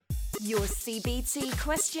Your CBT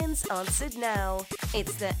questions answered now.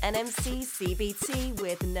 It's the NMC CBT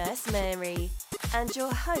with Nurse Mary and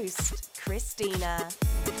your host, Christina.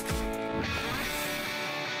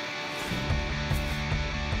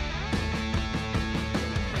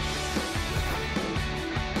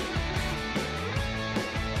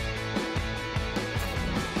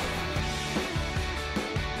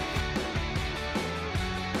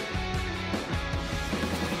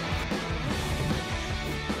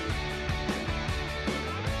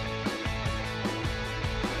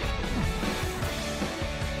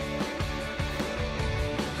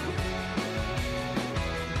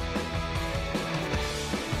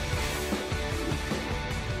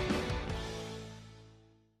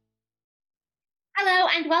 Hello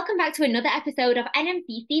and welcome back to another episode of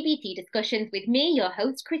NMC CBT Discussions with me, your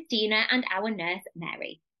host Christina, and our nurse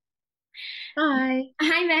Mary. Hi.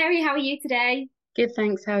 Hi Mary, how are you today? Good,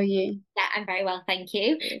 thanks. How are you? Yeah, I'm very well, thank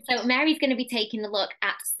you. Good. So Mary's going to be taking a look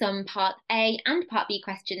at some Part A and Part B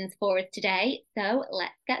questions for us today. So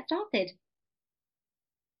let's get started.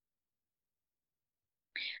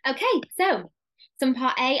 Okay, so some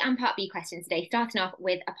Part A and Part B questions today, starting off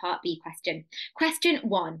with a Part B question. Question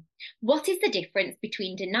 1. What is the difference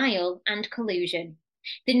between denial and collusion?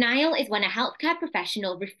 Denial is when a healthcare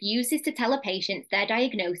professional refuses to tell a patient their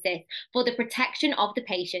diagnosis for the protection of the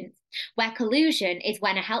patient, where collusion is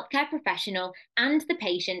when a healthcare professional and the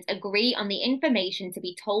patient agree on the information to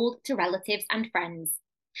be told to relatives and friends.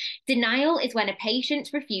 Denial is when a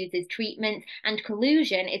patient refuses treatment, and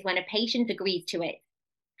collusion is when a patient agrees to it.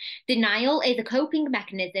 Denial is a coping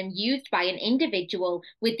mechanism used by an individual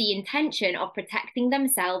with the intention of protecting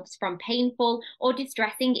themselves from painful or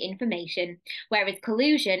distressing information, whereas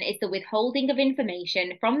collusion is the withholding of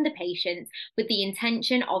information from the patient with the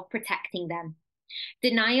intention of protecting them.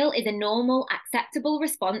 Denial is a normal, acceptable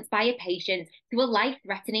response by a patient to a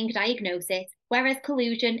life-threatening diagnosis, whereas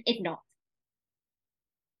collusion is not.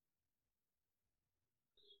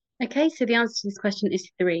 Okay, so the answer to this question is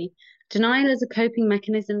 3. Denial is a coping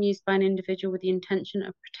mechanism used by an individual with the intention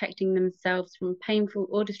of protecting themselves from painful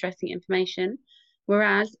or distressing information,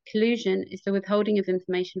 whereas collusion is the withholding of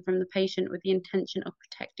information from the patient with the intention of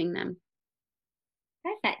protecting them.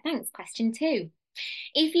 Perfect, thanks. Question 2.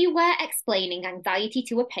 If you were explaining anxiety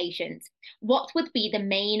to a patient, what would be the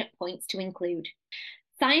main points to include?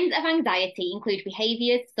 Signs of anxiety include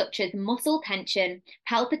behaviours such as muscle tension,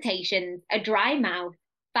 palpitations, a dry mouth,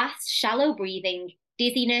 fast, shallow breathing,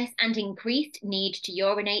 dizziness, and increased need to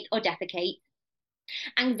urinate or defecate.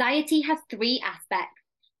 Anxiety has 3 aspects: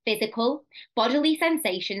 physical, bodily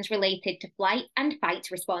sensations related to flight and fight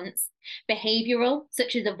response; behavioural,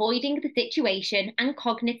 such as avoiding the situation; and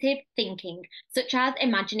cognitive, thinking, such as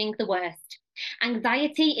imagining the worst.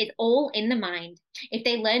 Anxiety is all in the mind. If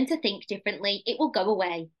they learn to think differently, it will go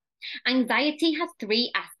away. Anxiety has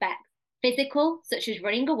 3 aspects: physical, such as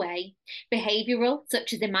running away; behavioural,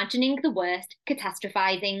 such as imagining the worst,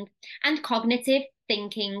 catastrophizing; and cognitive,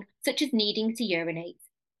 thinking, such as needing to urinate.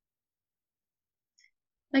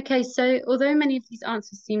 Okay, so although many of these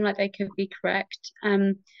answers seem like they could be correct,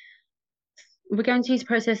 we're going to use a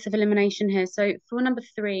process of elimination here. So for number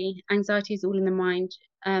 3, anxiety is all in the mind.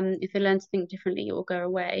 If they learn to think differently, it will go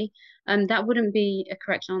away. That wouldn't be a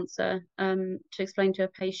correct answer to explain to a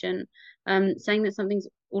patient. Saying that something's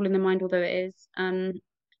all in the mind, although it is,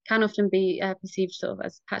 can often be perceived sort of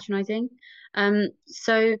as patronizing.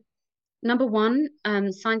 So number 1,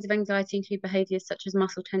 signs of anxiety include behaviors such as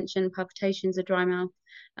muscle tension, palpitations, a dry mouth,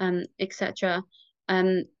 etc.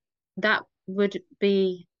 That would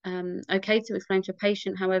be okay to explain to a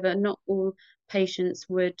patient. However, not all patients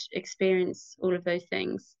would experience all of those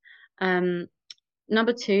things.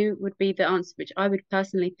 Number 2 would be the answer which I would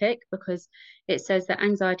personally pick, because it says that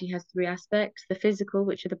anxiety has 3 aspects: the physical,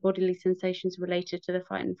 which are the bodily sensations related to the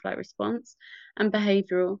fight and flight response; and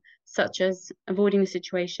behavioural, such as avoiding the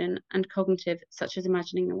situation; and cognitive, such as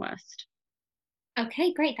imagining the worst.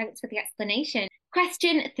 Okay, great. Thanks for the explanation.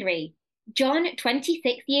 Question 3. John,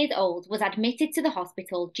 26 years old, was admitted to the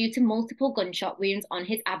hospital due to multiple gunshot wounds on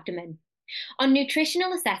his abdomen. On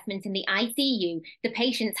nutritional assessment in the ICU, the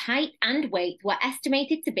patient's height and weight were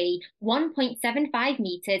estimated to be 1.75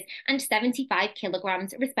 meters and 75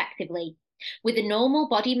 kilograms, respectively, with a normal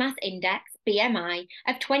body mass index, BMI,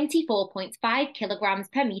 of 24.5 kilograms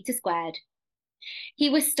per meter squared. He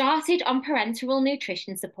was started on parenteral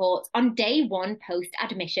nutrition support on day 1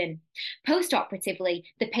 post-admission. Post-operatively,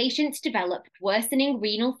 the patient developed worsening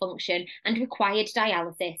renal function and required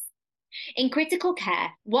dialysis. In critical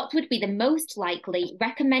care, what would be the most likely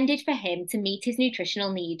recommended for him to meet his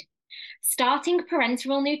nutritional need? Starting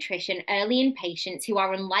parenteral nutrition early in patients who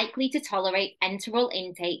are unlikely to tolerate enteral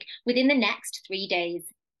intake within the next 3 days.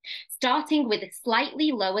 Starting with a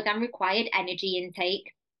slightly lower than required energy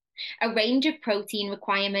intake, a range of protein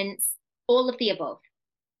requirements, all of the above.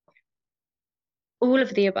 All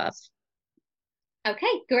of the above.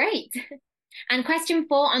 Okay, great. And question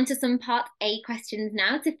 4, onto some part A questions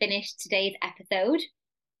now to finish today's episode.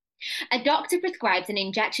 A doctor prescribes an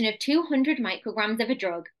injection of 200 micrograms of a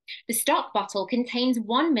drug. The stock bottle contains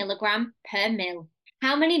 1 milligram per mil.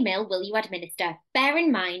 How many mil will you administer? Bear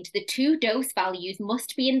in mind the 2 dose values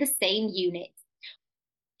must be in the same unit.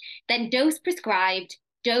 Then dose prescribed,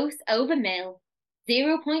 dose over mil,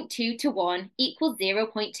 0.2 to 1 equals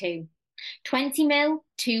 0.2. 20 mil,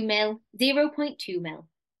 2 mil, 0.2 mil.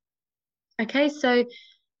 Okay, so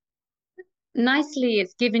nicely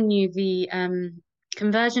it's given you the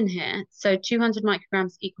conversion here. So 200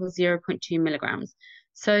 micrograms equals 0.2 milligrams.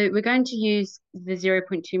 So we're going to use the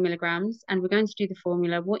 0.2 milligrams and we're going to do the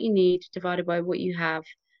formula, what you need divided by what you have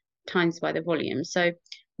times by the volume. So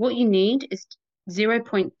what you need is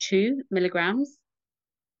 0.2 milligrams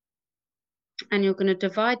and you're going to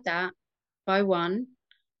divide that by 1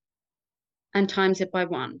 and times it by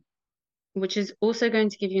 1, which is also going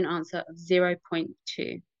to give you an answer of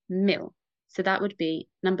 0.2 mil. So that would be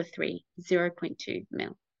number 3, 0.2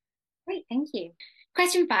 mil. Great, thank you.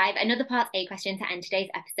 Question 5, another part A question to end today's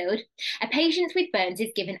episode. A patient with burns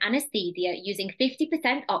is given anaesthesia using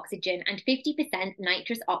 50% oxygen and 50%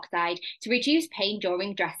 nitrous oxide to reduce pain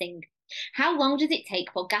during dressing. How long does it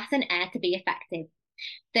take for gas and air to be effective?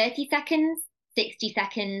 30 seconds, 60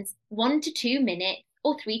 seconds, 1 to 2 minutes,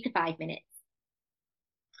 or 3 to 5 minutes?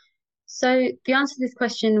 So the answer to this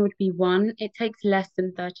question would be 1. It takes less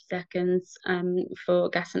than 30 seconds for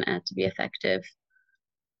gas and air to be effective.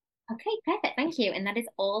 Okay, perfect. Thank you. And that is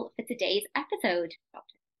all for today's episode.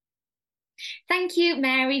 Thank you,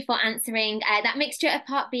 Mary, for answering that mixture of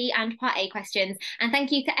Part B and Part A questions. And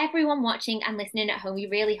thank you to everyone watching and listening at home. We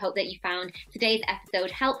really hope that you found today's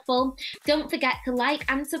episode helpful. Don't forget to like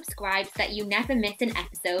and subscribe so that you never miss an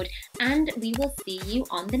episode. And we will see you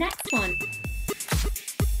on the next one.